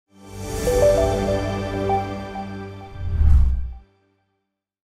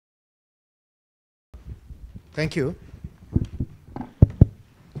Thank you.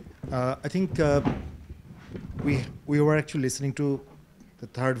 I think we were actually listening to the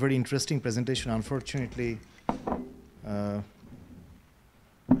third very interesting presentation. Unfortunately, uh,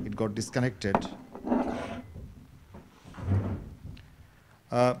 it got disconnected.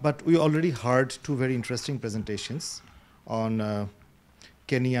 But we already heard two very interesting presentations on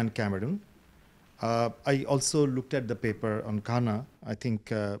Kenya and Cameroon. I also looked at the paper on Ghana. I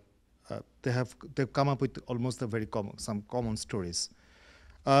think they've come up with almost some common stories.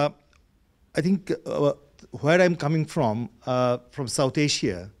 I think where I'm coming from South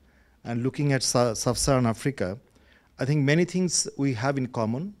Asia and looking at sub-Saharan Africa, I think many things we have in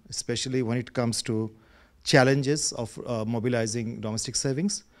common, especially when it comes to challenges of mobilizing domestic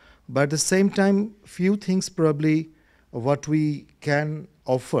savings. But at the same time, few things probably what we can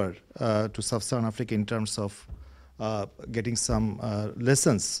offer to sub-Saharan Africa in terms of getting some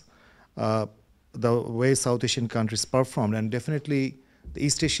lessons, the way South Asian countries performed, and definitely the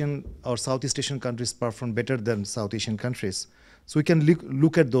East Asian or Southeast Asian countries perform better than South Asian countries. So we can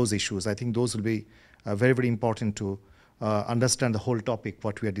look at those issues. I think those will be very, very important to understand the whole topic,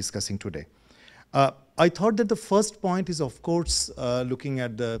 what we are discussing today. I thought that the first point is, of course, looking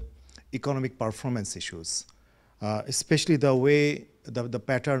at the economic performance issues, especially the way the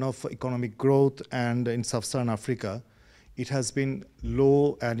pattern of economic growth, and in sub-Saharan Africa, it has been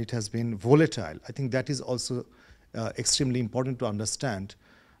low and it has been volatile. I think that is also extremely important to understand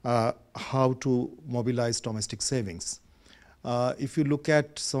how to mobilize domestic savings. If you look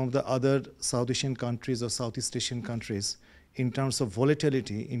at some of the other South Asian countries or Southeast Asian countries, in terms of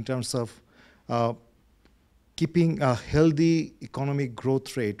volatility, in terms of keeping a healthy economic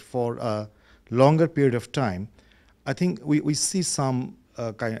growth rate for a longer period of time, I think we see some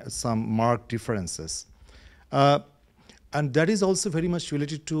marked differences. And that is also very much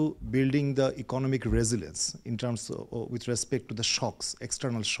related to building the economic resilience in terms of, with respect to the shocks,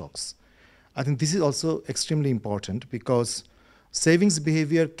 external shocks. I think this is also extremely important because savings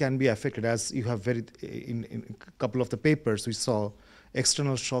behavior can be affected, as you have in a couple of the papers we saw,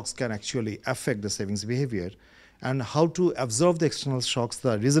 external shocks can actually affect the savings behavior. And how to absorb the external shocks,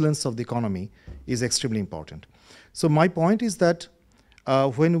 the resilience of the economy is extremely important. So my point is that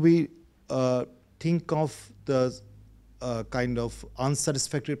when we think of the kind of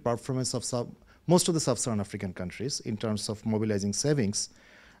unsatisfactory performance of most of the sub-Saharan African countries in terms of mobilizing savings,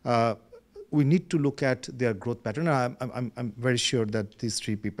 we need to look at their growth pattern. I'm very sure that these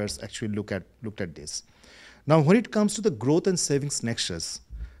three papers actually looked at this. Now, when it comes to the growth and savings nexus,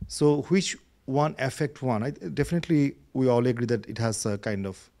 so which one affect one? Definitely, we all agree that it has a kind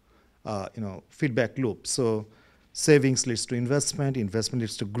of feedback loop. So savings leads to investment, investment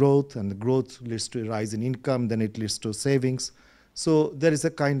leads to growth, and the growth leads to a rise in income, then it leads to savings. So there is a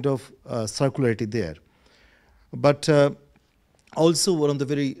kind of circularity there. But also one of the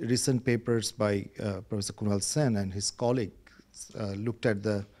very recent papers by Professor Kunal Sen and his colleagues looked at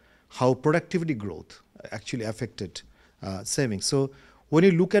how productivity growth actually affected savings. So when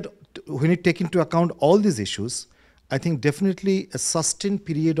you take into account all these issues, I think definitely a sustained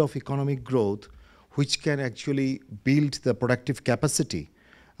period of economic growth which can actually build the productive capacity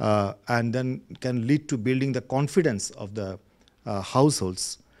and then can lead to building the confidence of the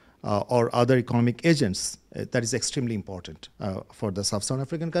households or other economic agents. That is extremely important for the sub-Saharan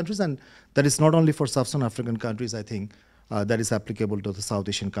African countries, and that is not only for sub-Saharan African countries. I think that is applicable to the South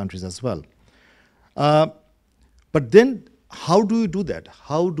Asian countries as well. But then how do we do that?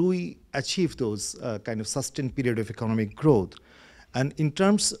 How do we achieve those kind of sustained period of economic growth? And in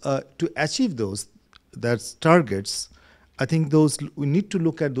terms to achieve those targets, I think we need to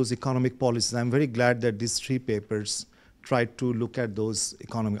look at those economic policies. I'm very glad that these three papers tried to look at those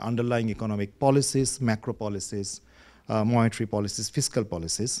underlying economic policies, macro policies, monetary policies, fiscal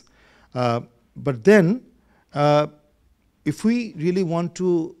policies. But then, if we really want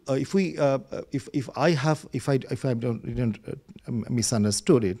to, if I didn't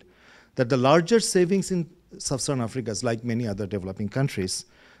misunderstood it, that the larger savings in sub-Saharan Africa, like many other developing countries,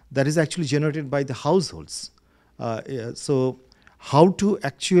 that is actually generated by the households. So how to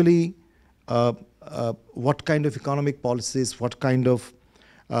actually, what kind of economic policies, what kind of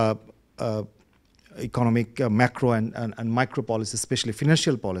economic macro and micro policies, especially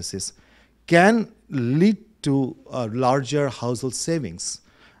financial policies, can lead to larger household savings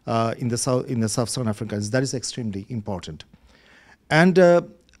in the sub-Saharan Africa. That is extremely important. And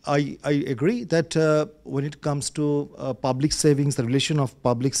I agree that when it comes to public savings, the relation of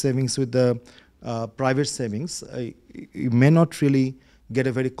public savings with the private savings, you may not really get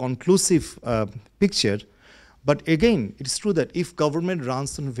a very conclusive picture. But again, it's true that if government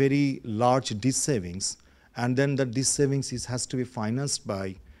runs on very large dish savings, and then that this savings has to be financed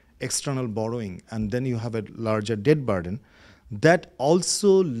by external borrowing, and then you have a larger debt burden, that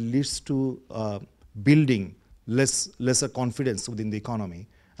also leads to building lesser confidence within the economy,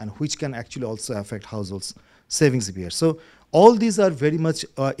 and which can actually also affect households' savings behavior. So all these are very much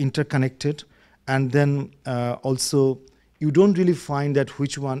interconnected, and then also you don't really find that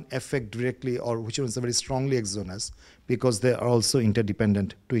which one affect directly or which one is very strongly exogenous, because they are also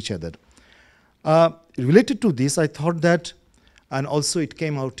interdependent to each other. Related to this, I thought that, and also it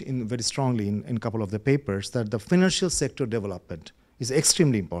came out in very strongly in a couple of the papers, that the financial sector development is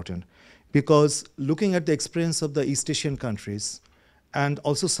extremely important, because looking at the experience of the East Asian countries and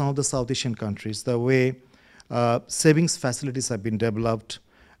also some of the South Asian countries, the way savings facilities have been developed,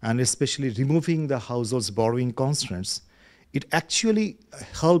 and especially removing the households' borrowing constraints, it actually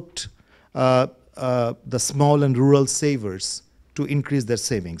helped the small and rural savers to increase their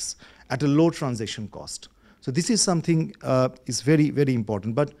savings at a low transaction cost. So this is something is very, very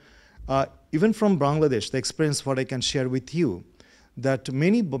important. But even from Bangladesh, the experience what I can share with you, that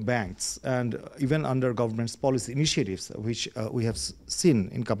many banks and even under government's policy initiatives, which we have seen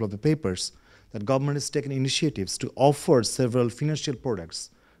in a couple of the papers, that government has taken initiatives to offer several financial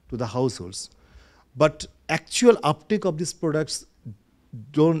products to the households. But actual uptake of these products,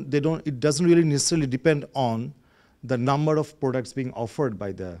 it doesn't really necessarily depend on the number of products being offered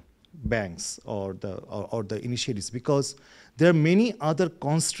by the banks or the initiatives, because there are many other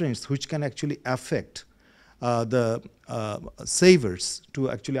constraints which can actually affect the savers to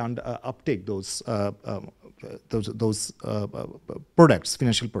actually uptake those products,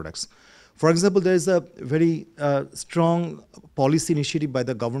 financial products. For example, there is a very strong policy initiative by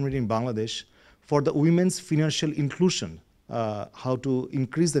the government in Bangladesh for the women's financial inclusion, how to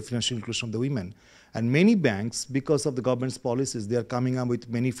increase the financial inclusion of the women. And many banks, because of the government's policies, they are coming up with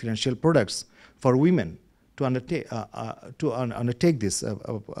many financial products for women to undertake these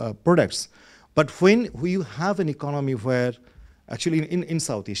products. But when you have an economy where, actually in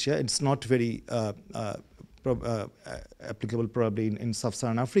South Asia, it's not very applicable probably in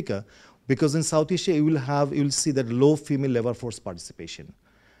sub-Saharan Africa, because in South Asia you will see that low female labor force participation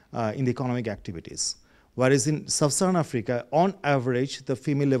in the economic activities. Whereas in sub-Saharan Africa, on average, the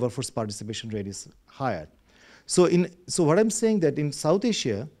female labor force participation rate is higher. So what I'm saying that in South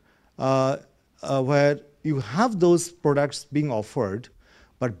Asia, where you have those products being offered,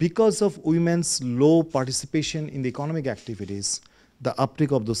 but because of women's low participation in the economic activities, the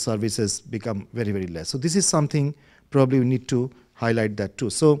uptake of those services become very, very less. So this is something probably we need to highlight that too.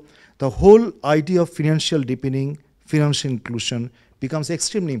 So the whole idea of financial deepening, financial inclusion becomes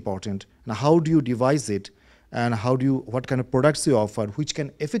extremely important. Now, how do you devise it, and what kind of products you offer, which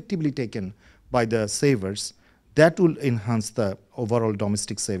can effectively taken by the savers, that will enhance the overall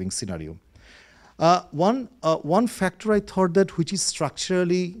domestic savings scenario. One factor I thought that which is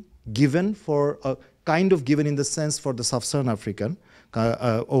structurally given kind of given in the sense for the sub-Saharan African,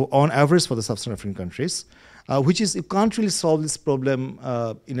 on average for the sub-Saharan African countries, which is you can't really solve this problem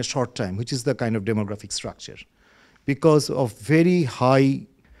in a short time, which is the kind of demographic structure. Because of very high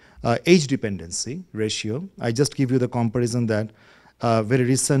age dependency ratio. I just give you the comparison that very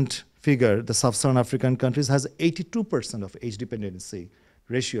recent figure, the sub-Saharan African countries has 82% of age dependency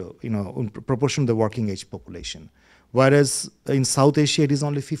ratio, in proportion to the working age population. Whereas in South Asia, it is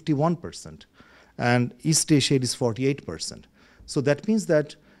only 51%, and East Asia, it is 48%. So that means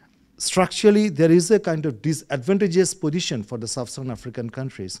that structurally, there is a kind of disadvantageous position for the sub-Saharan African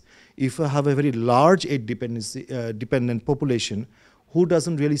countries if you have a very large age dependent population who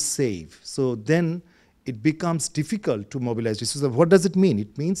doesn't really save. So then it becomes difficult to mobilize resources. What does it mean?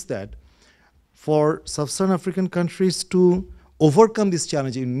 It means that for sub-Saharan African countries to overcome this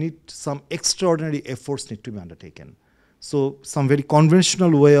challenge, you need some extraordinary efforts need to be undertaken. So some very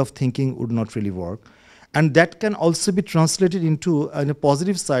conventional way of thinking would not really work. And that can also be translated into a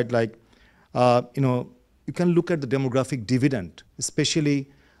positive side, like, you can look at the demographic dividend, especially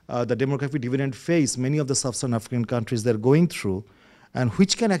the demographic dividend phase many of the sub-Saharan African countries they're going through, and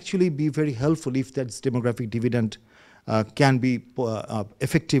which can actually be very helpful if that demographic dividend can be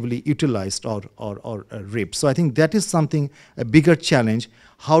effectively utilized or reaped. So I think that is something, a bigger challenge.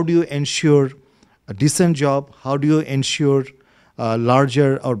 How do you ensure a decent job? How do you ensure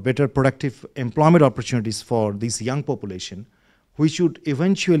larger or better productive employment opportunities for this young population, which would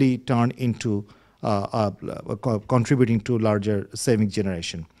eventually turn into contributing to larger saving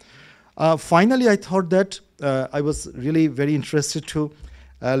generation? Finally, I thought that I was really very interested to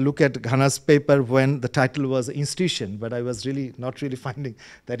look at Ghana's paper when the title was institution, but I was really not really finding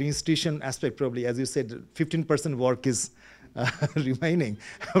that institution aspect. Probably, as you said, 15% work is remaining.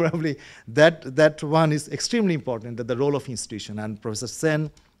 Probably that one is extremely important, that the role of institution. And Professor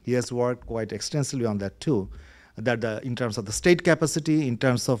Sen, he has worked quite extensively on that too, that in terms of the state capacity, in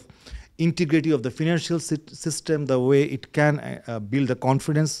terms of integrity of the financial system, the way it can build the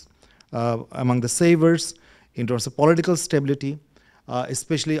confidence among the savers, in terms of political stability,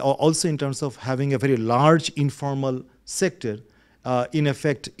 especially also in terms of having a very large informal sector. In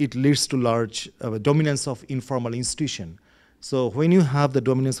effect, it leads to large dominance of informal institution. So when you have the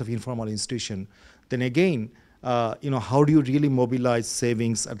dominance of informal institution, then again, how do you really mobilize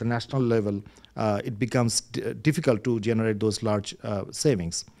savings at the national level? It becomes difficult to generate those large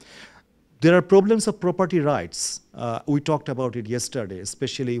savings. There are problems of property rights. We talked about it yesterday,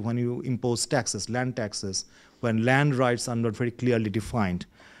 especially when you impose taxes, land taxes, when land rights are not very clearly defined.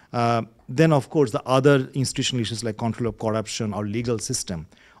 Then, of course, the other institutional issues like control of corruption or legal system,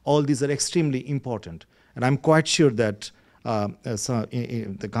 all these are extremely important. And I'm quite sure that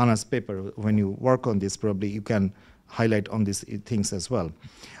in the Ghana's paper, when you work on this, probably you can highlight on these things as well.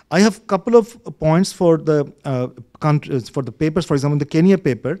 I have a couple of points for the papers. For example, the Kenya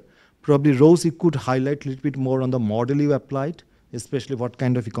paper, probably Rose, you could highlight a little bit more on the model you applied, especially what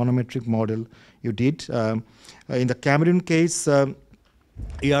kind of econometric model you did. In the Cameroon case,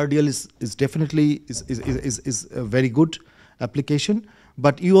 ARDL is definitely a very good application,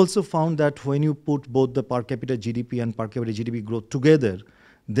 but you also found that when you put both the per capita GDP and per capita GDP growth together,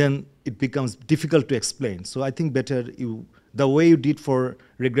 then it becomes difficult to explain. So I think better the way you did for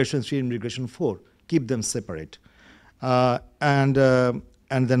regression 3 and regression 4, keep them separate. And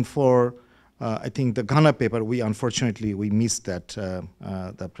then for I think the Ghana paper, unfortunately we missed that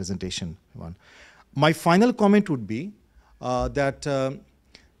the presentation one. My final comment would be that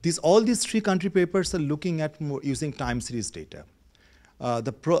all these 3 country papers are looking at using time series data.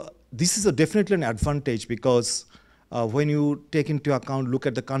 This is definitely an advantage because when you take into account, look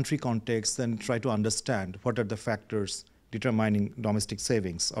at the country context and try to understand what are the factors determining domestic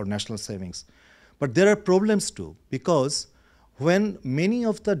savings or national savings. But there are problems too, because when many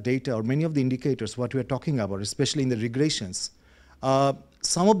of the data or many of the indicators, what we're talking about, especially in the regressions,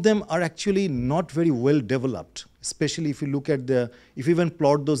 some of them are actually not very well developed, especially if you look at if you even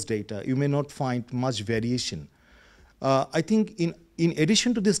plot those data, you may not find much variation. I think in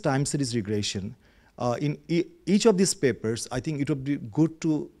addition to this time series regression, in each of these papers, I think it would be good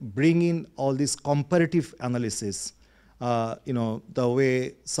to bring in all this comparative analysis, the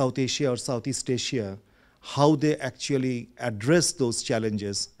way South Asia or Southeast Asia, how they actually address those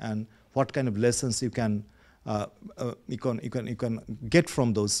challenges and what kind of lessons you can get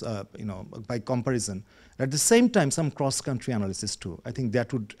from those, by comparison. At the same time, some cross-country analysis too. I think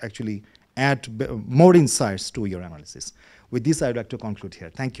that would actually add more insights to your analysis. With this, I'd like to conclude here.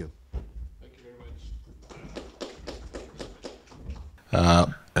 Thank you. Thank you very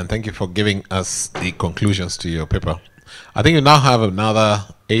much. And thank you for giving us the conclusions to your paper. I think you now have another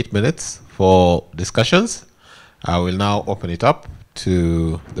 8 minutes for discussions. I will now open it up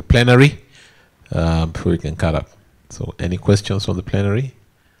to the plenary before we can cut up. So any questions from the plenary?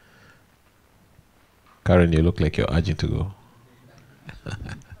 Karen, you look like you're urging to go.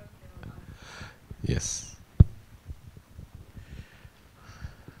 Yes.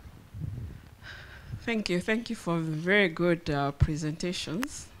 Thank you. Thank you for very good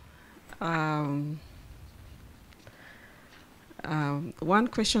presentations. One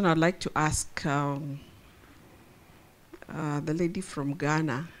question I'd like to ask the lady from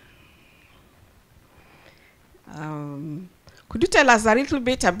Ghana. Could you tell us a little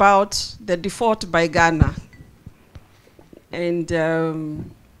bit about the default by Ghana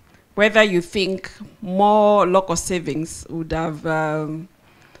and whether you think more local savings would have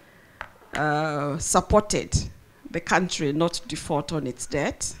supported the country not to default on its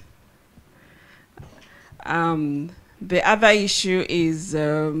debt? The other issue is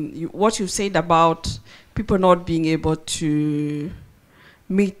what you said about people not being able to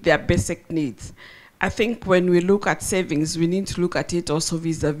meet their basic needs. I think when we look at savings, we need to look at it also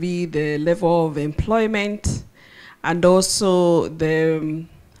vis-a-vis the level of employment and also the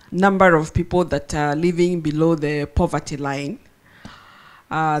number of people that are living below the poverty line.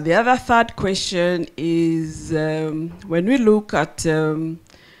 The other third question is when we look at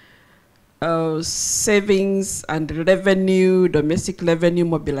savings and revenue, domestic revenue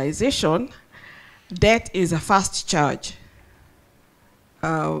mobilization, debt is a fast charge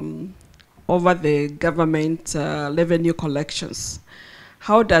over the government revenue collections.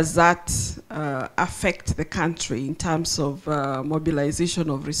 How does that affect the country in terms of mobilization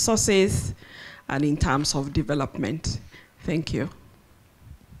of resources and in terms of development? Thank you.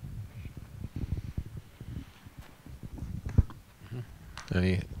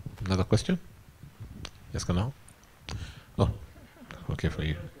 Another question? Yes, Kanal? Oh, okay for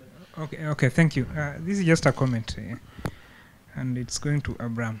you. Okay, thank you. This is just a comment, and it's going to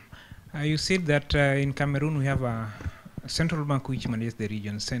Abraham. You said that in Cameroon we have a central bank which manages the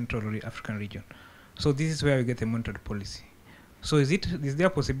region, Central African region. So this is where we get the monetary policy. So is there a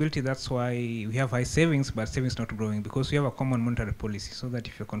possibility that's why we have high savings but savings not growing, because we have a common monetary policy, so that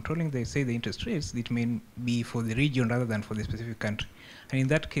if you're controlling the interest rates, it may be for the region rather than for the specific country. And in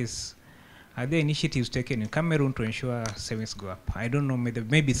that case, are there initiatives taken in Cameroon to ensure savings go up? I don't know,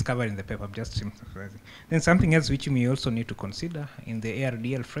 maybe it's covered in the paper, just emphasizing. Then something else which you may also need to consider in the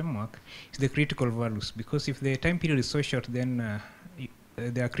ARDL framework is the critical values, because if the time period is so short, then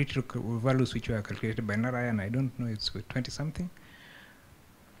there are critical values which were calculated by Nara, and I don't know, it's 20-something.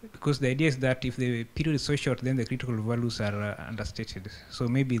 Because the idea is that if the period is so short, then the critical values are understated. So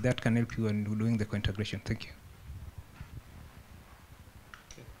maybe that can help you in doing the co-integration. Thank you.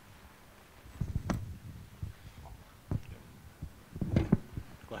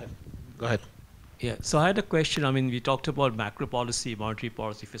 Go ahead. Yeah, so I had a question. I mean, we talked about macro policy, monetary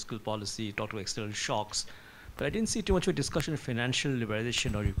policy, fiscal policy, talked about external shocks, but I didn't see too much of a discussion of financial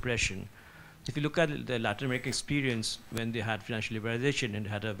liberalization or repression. If you look at the Latin American experience, when they had financial liberalization, it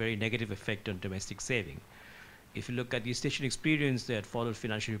had a very negative effect on domestic saving. If you look at the East Asian experience, they had followed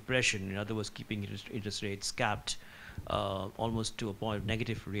financial repression, in other words, keeping interest rates capped almost to a point of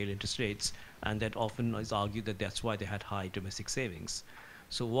negative real interest rates, and that often is argued that that's why they had high domestic savings.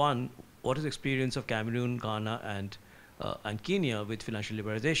 So one, what is the experience of Cameroon, Ghana, and Kenya with financial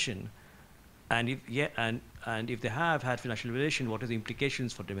liberalization? And if they have had financial liberalization, what are the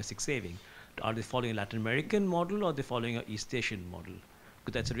implications for domestic saving? Are they following a Latin American model, or are they following an East Asian model?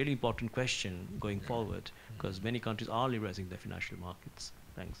 Because that's a really important question going forward, because many countries are liberalizing their financial markets.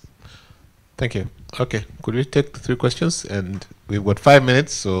 Thanks. Thank you. Okay, could we take the 3 questions? And we've got 5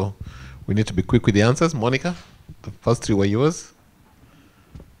 minutes, so we need to be quick with the answers. Monica, the first 3 were yours.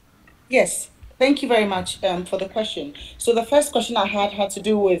 Yes, thank you very much for the question. So the first question I had to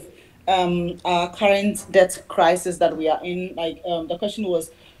do with our current debt crisis that we are in. Like the question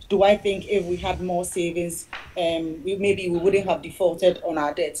was, do I think if we had more savings, maybe we wouldn't have defaulted on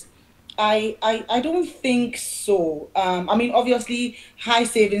our debt? I don't think so. I mean, obviously, high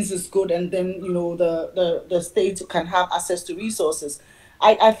savings is good, and then the state can have access to resources.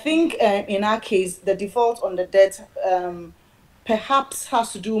 I think in our case, the default on the debt perhaps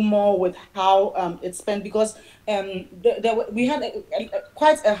has to do more with how it's spent, because we had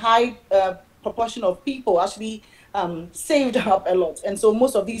quite a high proportion of people actually saved up a lot, and so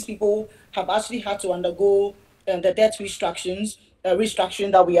most of these people have actually had to undergo the debt restructuring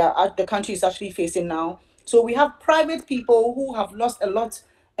that the country is actually facing now. So we have private people who have lost a lot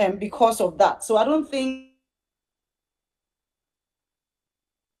because of that. So I don't think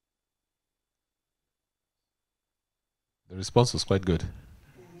the response was quite good.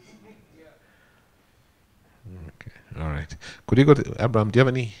 Okay, all right. Could you go to Abraham? Do you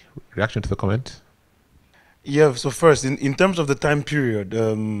have any reaction to the comment? Yeah, so first, in terms of the time period,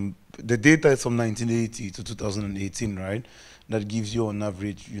 the data is from 1980 to 2018, right? That gives you on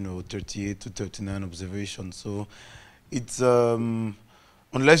average, 38 to 39 observations. So it's,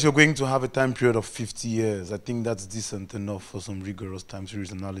 unless you're going to have a time period of 50 years, I think that's decent enough for some rigorous time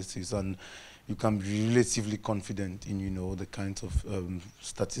series analysis, and you can be relatively confident in, the kinds of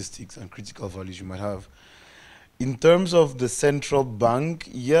statistics and critical values you might have. In terms of the central bank,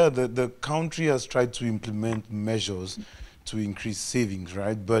 yeah, the country has tried to implement measures to increase savings,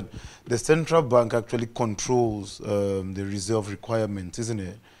 right? But the central bank actually controls the reserve requirements, isn't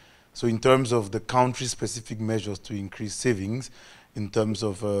it? So in terms of the country-specific measures to increase savings, in terms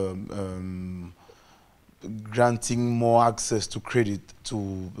of granting more access to credit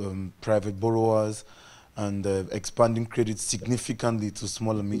to private borrowers, and expanding credit significantly to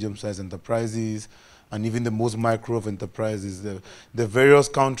small and medium-sized enterprises, and even the most micro of enterprises. The various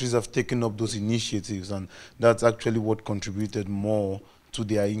countries have taken up those initiatives, and that's actually what contributed more to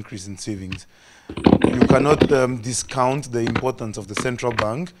their increase in savings. You cannot discount the importance of the central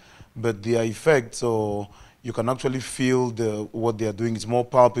bank, but their effect, so you can actually feel what they are doing is more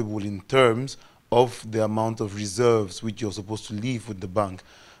palpable in terms of the amount of reserves which you're supposed to leave with the bank,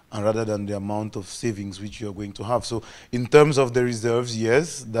 and rather than the amount of savings which you're going to have. So in terms of the reserves,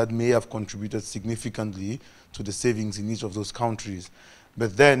 yes, that may have contributed significantly to the savings in each of those countries.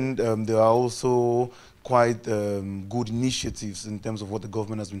 But then there are also quite good initiatives in terms of what the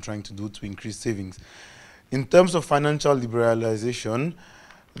government has been trying to do to increase savings. In terms of financial liberalization,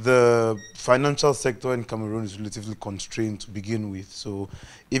 the financial sector in Cameroon is relatively constrained to begin with. So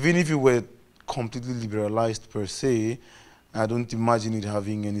even if you were completely liberalized per se, I don't imagine it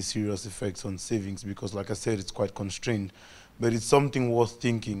having any serious effects on savings because, like I said, it's quite constrained. But it's something worth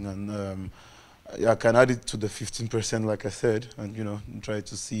thinking, and I can add it to the 15%, like I said, and try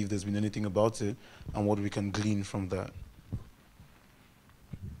to see if there's been anything about it and what we can glean from that.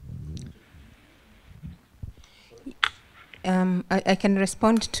 I can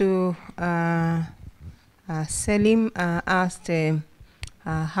respond to Selim asked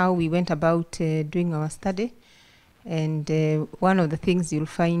how we went about doing our study. And one of the things you'll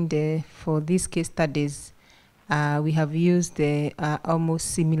find for these case studies, we have used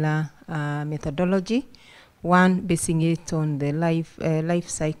almost similar methodology. One, basing it on the life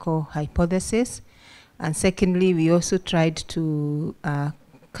cycle hypothesis. And secondly, we also tried to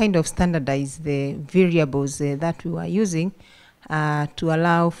kind of standardize the variables that we were using to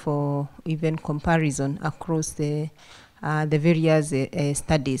allow for even comparison across the various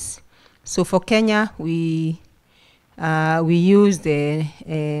studies. So for Kenya, we used a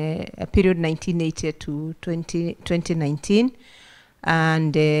period 1980 to 2019,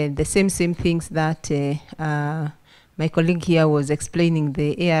 and the same things that my colleague here was explaining,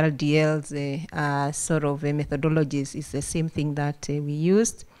 the ARDL's sort of methodologies is the same thing that we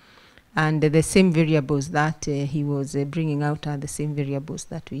used, and the same variables that he was bringing out are the same variables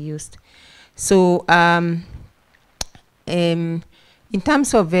that we used. So in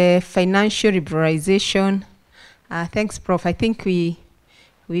terms of financial liberalization, thanks, Prof. I think we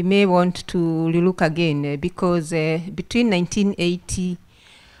may want to look again because between 1980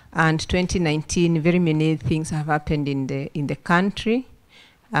 and 2019, very many things have happened in the country.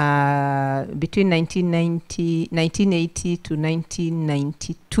 Between 1980 to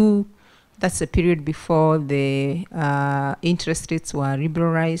 1992, that's the period before the interest rates were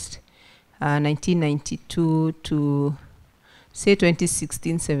liberalized. 1992 to say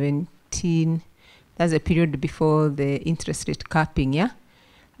 2016-17, that's a period before the interest rate capping, yeah?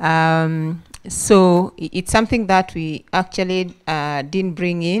 So it's something that we actually didn't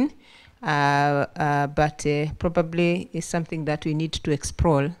bring in, but probably is something that we need to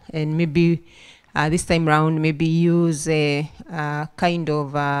explore, and maybe this time around maybe use a kind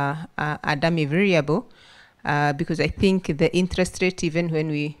of a dummy variable, because I think the interest rate, even when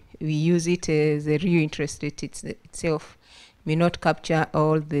we use it as a real interest rate itself, may not capture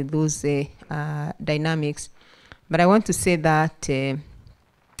all those dynamics. But I want to say that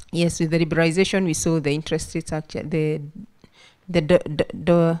yes, with the liberalization, we saw the interest rates actually,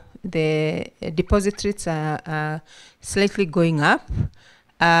 the deposit rates are slightly going up,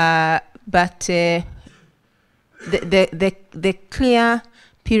 but the clear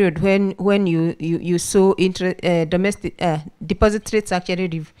period when you saw domestic deposit rates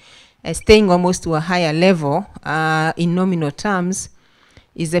actually staying almost to a higher level in nominal terms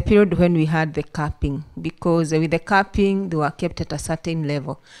is the period when we had the capping, because with the capping they were kept at a certain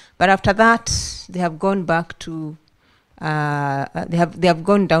level, but after that they have gone back to they have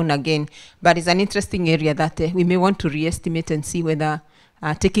gone down again. But it's an interesting area that we may want to re-estimate and see whether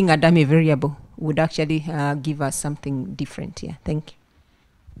taking a dummy variable would actually give us something different here. Thank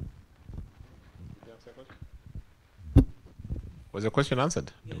you. Was your question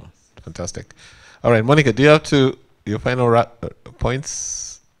answered? Yes. Fantastic. All right, Monica, do you have your final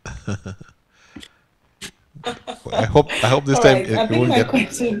points? I hope this All time right. I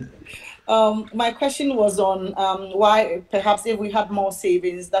think my question was on why perhaps if we had more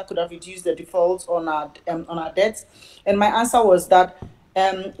savings that could have reduced the default on our debts, and my answer was that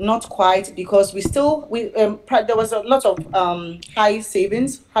not quite, because there was a lot of high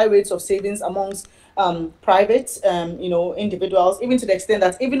rates of savings amongst private individuals, even to the extent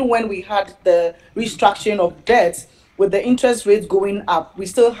that even when we had the restructuring of debt with the interest rates going up, we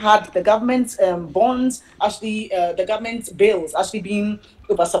still had the government bonds, actually the government bills actually being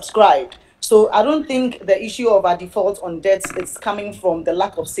oversubscribed. So I don't think the issue of our default on debts is coming from the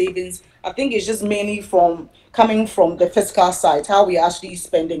lack of savings. I think it's just mainly coming from the fiscal side, how we are actually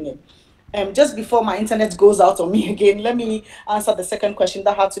spending it. Just before my internet goes out on me again, let me answer the second question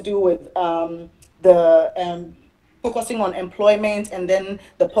that had to do with focusing on employment and then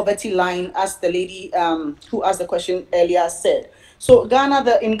the poverty line, as the lady who asked the question earlier said. So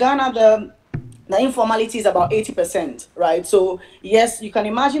in Ghana, the informality is about 80%, right? So yes, you can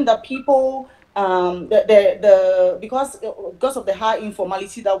imagine that people, because of the high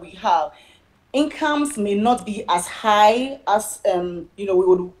informality that we have, incomes may not be as high as we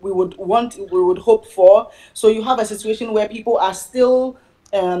would hope for. So you have a situation where people are still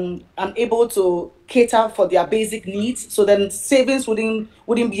unable to cater for their basic needs. So then savings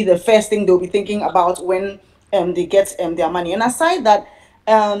wouldn't be the first thing they'll be thinking about when they get their money. And aside that,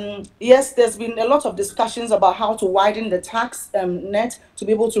 Yes, there's been a lot of discussions about how to widen the tax net to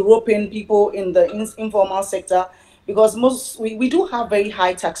be able to rope in people in the informal sector, because we do have very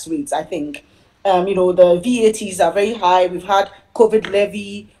high tax rates, I think. You know, the VATs are very high. We've had COVID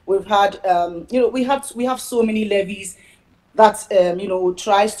levy. We've had, you know, we have so many levies that you know,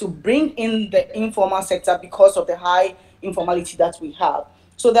 tries to bring in the informal sector because of the high informality that we have.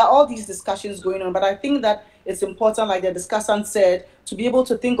 So there are all these discussions going on, but I think that it's important, like the discussant said, to be able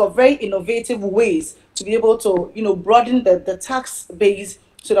to think of very innovative ways to be able to, you know, broaden the tax base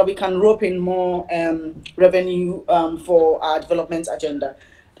so that we can rope in more revenue for our development agenda.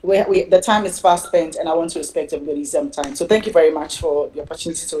 The time is fast spent, and I want to respect everybody's time. So thank you very much for the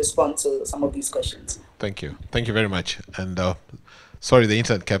opportunity to respond to some of these questions. Thank you. Thank you very much. And sorry, the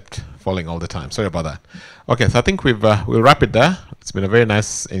internet kept falling all the time. Sorry about that. Okay, so I think we'll wrap it there. It's been a very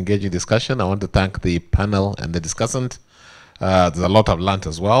nice, engaging discussion. I want to thank the panel and the discussant. There's a lot I've learned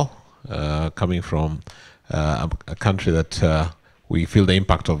as well, coming from a country that we feel the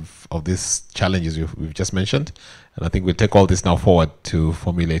impact of these challenges we've just mentioned. And I think we'll take all this now forward to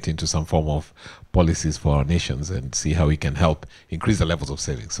formulate into some form of policies for our nations and see how we can help increase the levels of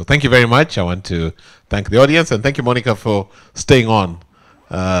savings. So thank you very much. I want to thank the audience, and thank you, Monica, for staying on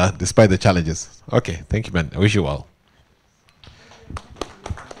despite the challenges. Okay, thank you, man. I wish you well.